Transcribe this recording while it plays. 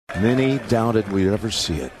Many doubted we'd ever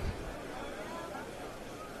see it.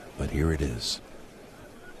 But here it is.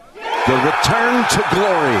 The return to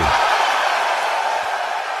glory.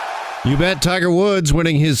 You bet. Tiger Woods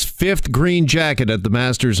winning his 5th green jacket at the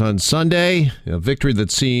Masters on Sunday. A victory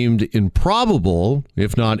that seemed improbable,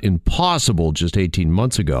 if not impossible, just 18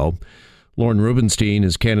 months ago. Lauren Rubenstein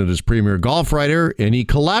is Canada's premier golf writer, and he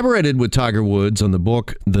collaborated with Tiger Woods on the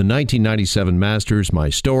book, The 1997 Masters,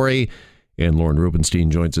 My Story. And Lauren Rubenstein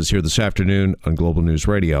joins us here this afternoon on Global News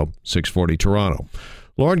Radio, 640 Toronto.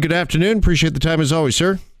 Lauren, good afternoon. Appreciate the time as always,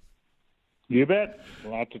 sir. You bet.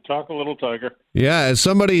 We'll have to talk a little Tiger. Yeah, as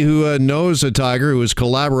somebody who knows a Tiger, who has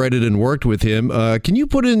collaborated and worked with him, can you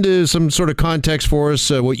put into some sort of context for us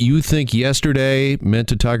what you think yesterday meant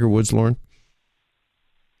to Tiger Woods, Lauren?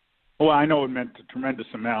 Well, I know it meant a tremendous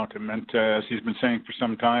amount. It meant, as he's been saying for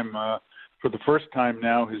some time, for the first time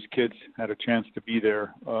now, his kids had a chance to be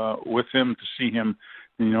there with him, to see him,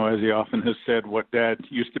 as he often has said, what Dad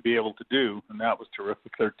used to be able to do, and that was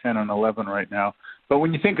terrific. They're 10 and 11 right now. But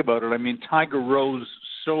when you think about it, Tiger rose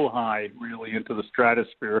so high, really, into the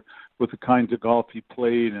stratosphere with the kinds of golf he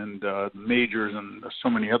played and majors and so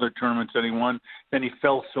many other tournaments that he won. Then he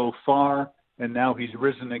fell so far, and now he's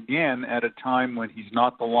risen again at a time when he's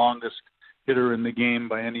not the longest hitter in the game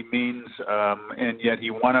by any means, and yet he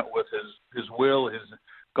won it with his will, his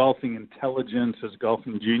golfing intelligence, his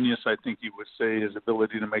golfing genius, I think you would say, his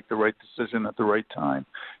ability to make the right decision at the right time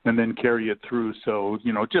and then carry it through. So,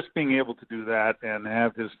 just being able to do that and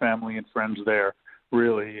have his family and friends there,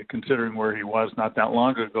 really, considering where he was not that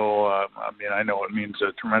long ago, I know it means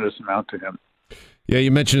a tremendous amount to him. Yeah, you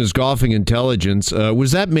mentioned his golfing intelligence.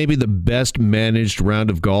 Was that maybe the best managed round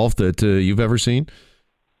of golf that you've ever seen?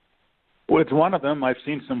 Well, it's one of them. I've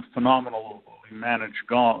seen some phenomenal managed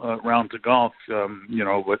rounds of golf,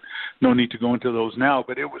 but no need to go into those now.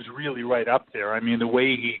 But it was really right up there. The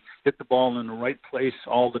way he hit the ball in the right place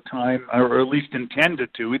all the time, or at least intended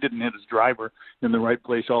to. He didn't hit his driver in the right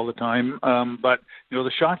place all the time. But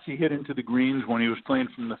the shots he hit into the greens when he was playing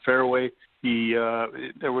from the fairway,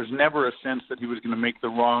 there was never a sense that he was going to make the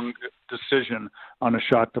wrong decision on a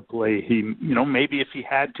shot to play. He, maybe if he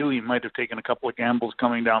had to, he might have taken a couple of gambles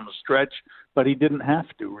coming down the stretch, but he didn't have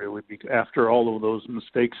to, really, because after all of those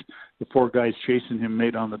mistakes the 4 guys chasing him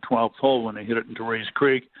made on the 12th hole when they hit it into Rays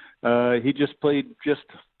Creek. He just played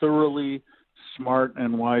thoroughly smart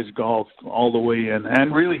and wise golf all the way in.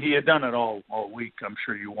 And really, he had done it all week. I'm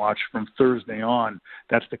sure you watched from Thursday on.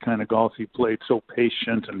 That's the kind of golf he played, so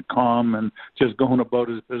patient and calm and just going about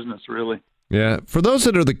his business, really. Yeah. For those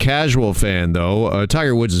that are the casual fan, though,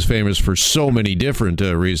 Tiger Woods is famous for so many different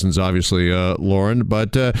reasons, obviously, Lauren.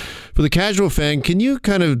 But for the casual fan, can you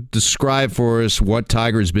kind of describe for us what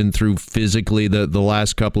Tiger's been through physically the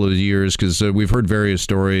last couple of years? Because we've heard various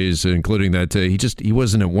stories, including that he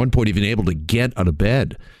wasn't at one point even able to get out of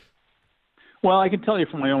bed. Well, I can tell you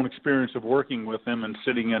from my own experience of working with him and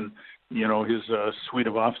sitting in his suite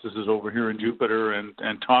of offices over here in Jupiter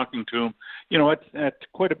and talking to him, at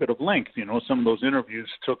quite a bit of length. Some of those interviews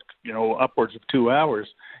took, upwards of 2 hours.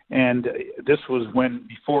 And this was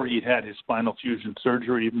before he'd had his spinal fusion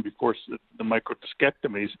surgery, even before the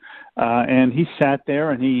microdiscectomies. And he sat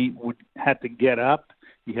there and he had to get up.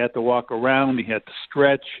 He had to walk around. He had to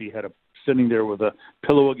stretch. He had sitting there with a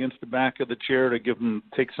pillow against the back of the chair to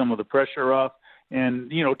take some of the pressure off.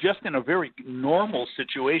 And, just in a very normal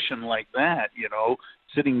situation like that,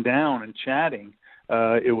 sitting down and chatting,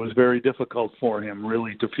 it was very difficult for him,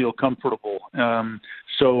 really, to feel comfortable.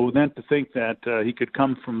 So then to think that he could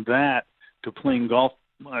come from that to playing golf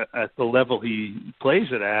at the level he plays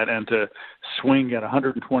it at and to swing at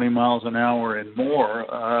 120 miles an hour and more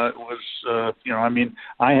was,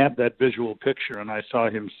 I have that visual picture, and I saw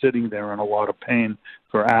him sitting there in a lot of pain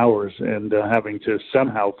for hours and having to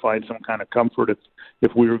somehow find some kind of comfort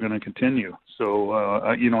if we were going to continue. So,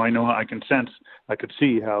 I know I could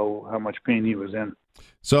see how much pain he was in.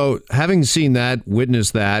 So having seen that,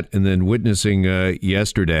 witnessed that, and then witnessing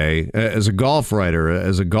yesterday, as a golf writer,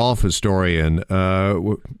 as a golf historian,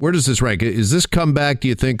 where does this rank? Is this comeback, do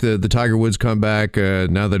you think, the Tiger Woods comeback,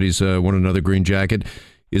 now that he's won another green jacket,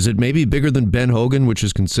 is it maybe bigger than Ben Hogan, which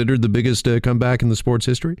is considered the biggest comeback in the sport's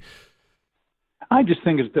history? I just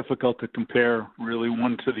think it's difficult to compare really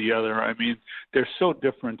one to the other. They're so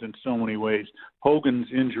different in so many ways. Hogan's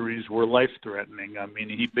injuries were life-threatening.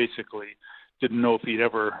 He basically didn't know if he'd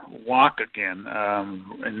ever walk again,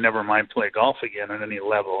 and never mind play golf again at any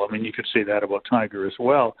level. I mean, you could say that about Tiger as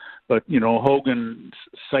well. But, Hogan's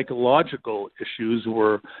psychological issues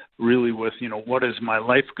were really with, what is my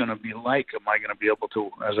life going to be like? Am I going to be able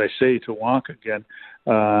to, as I say, to walk again?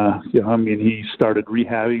 He started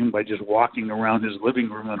rehabbing by just walking around his living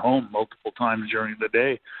room at home multiple times during the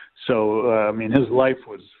day. So, his life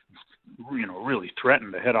was really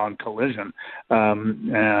threatened a head-on collision.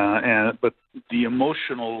 But the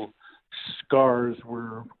emotional scars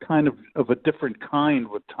were kind of a different kind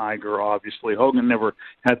with Tiger, obviously. Hogan never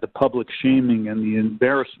had the public shaming and the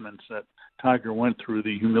embarrassments that Tiger went through,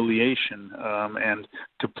 the humiliation, and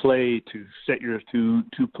to play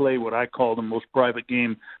what I call the most private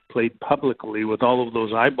game played publicly with all of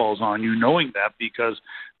those eyeballs on you, knowing that because,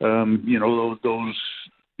 those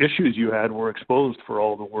issues you had were exposed for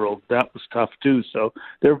all the world. That was tough too. So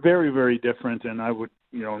they're very, very different, and I would,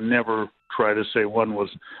 never try to say one was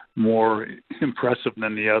more impressive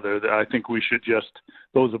than the other. I think we should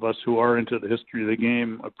those of us who are into the history of the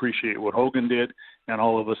game, appreciate what Hogan did, and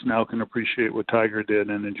all of us now can appreciate what Tiger did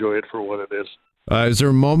and enjoy it for what it is. Is there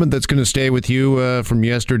a moment that's going to stay with you from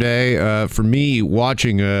yesterday? For me,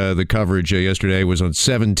 watching the coverage yesterday was on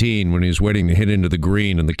 17 when he was waiting to hit into the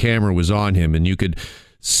green and the camera was on him, and you could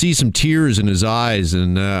see some tears in his eyes,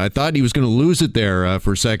 and I thought he was going to lose it there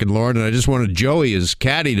for a second, Lauren, and I just wanted Joey, his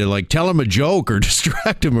caddy, to tell him a joke or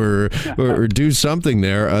distract him or do something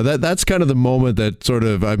there. That's kind of the moment that sort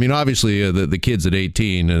of, obviously the kids at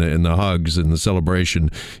 18 and the hugs and the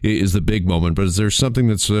celebration is the big moment, but is there something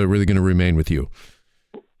that's really going to remain with you?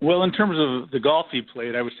 Well, in terms of the golf he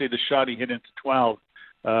played, I would say the shot he hit into 12,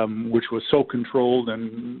 which was so controlled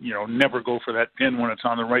and, never go for that pin when it's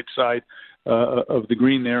on the right side of the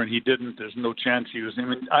green there, and he didn't. There's no chance he was.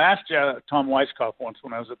 I asked Tom Weiskopf once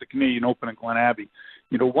when I was at the Canadian Open in Glen Abbey,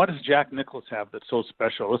 what does Jack Nicklaus have that's so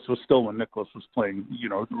special? This was still when Nicklaus was playing,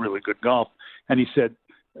 really good golf. And he said,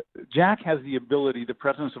 Jack has the ability, the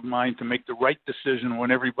presence of mind to make the right decision when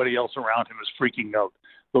everybody else around him is freaking out.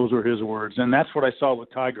 Those were his words. And that's what I saw with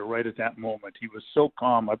Tiger right at that moment. He was so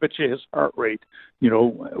calm. I bet you his heart rate,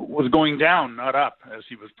 was going down, not up, as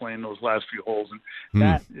he was playing those last few holes. And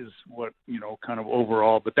that is what, kind of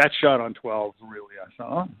overall. But that shot on 12, really, I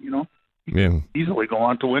thought, he can easily go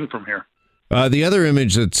on to win from here. The other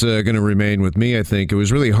image that's going to remain with me, I think, it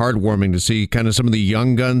was really heartwarming to see kind of some of the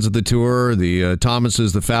young guns of the tour, the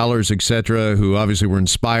Thomases, the Fowlers, etc., who obviously were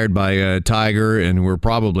inspired by Tiger and were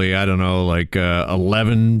probably,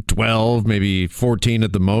 11, 12, maybe 14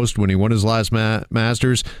 at the most when he won his last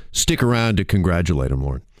Masters. Stick around to congratulate him,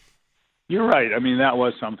 Lauren. You're right. That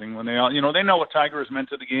was something when they all, they know what Tiger has meant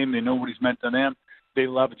to the game. They know what he's meant to them. They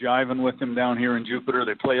love jiving with him down here in Jupiter.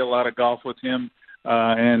 They play a lot of golf with him.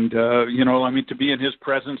 To be in his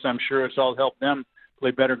presence, I'm sure it's all helped them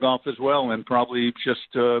play better golf as well, and probably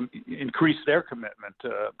just increase their commitment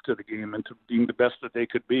to the game and to being the best that they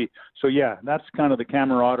could be. So, yeah, that's kind of the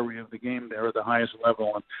camaraderie of the game there at the highest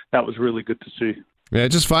level, and that was really good to see. Yeah,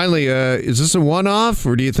 just finally, is this a one-off,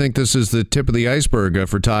 or do you think this is the tip of the iceberg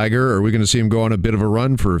for Tiger? Or are we going to see him go on a bit of a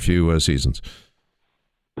run for a few seasons?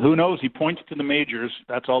 Who knows? He points to the majors.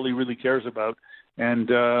 That's all he really cares about. And,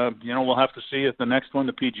 we'll have to see at the next one,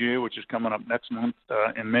 the PGA, which is coming up next month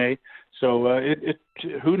in May. So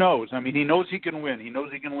who knows? He knows he can win. He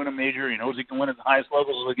knows he can win a major. He knows he can win at the highest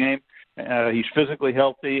levels of the game. He's physically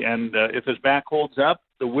healthy. And if his back holds up,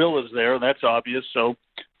 the will is there. That's obvious. So,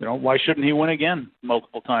 why shouldn't he win again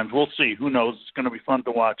multiple times? We'll see. Who knows? It's going to be fun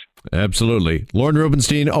to watch. Absolutely. Lauren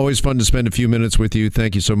Rubenstein, always fun to spend a few minutes with you.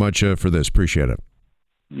 Thank you so much for this. Appreciate it.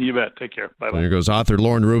 You bet. Take care. Bye-bye. There goes author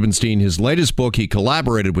Lauren Rubenstein. His latest book he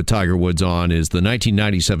collaborated with Tiger Woods on is the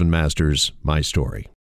 1997 Masters, My Story.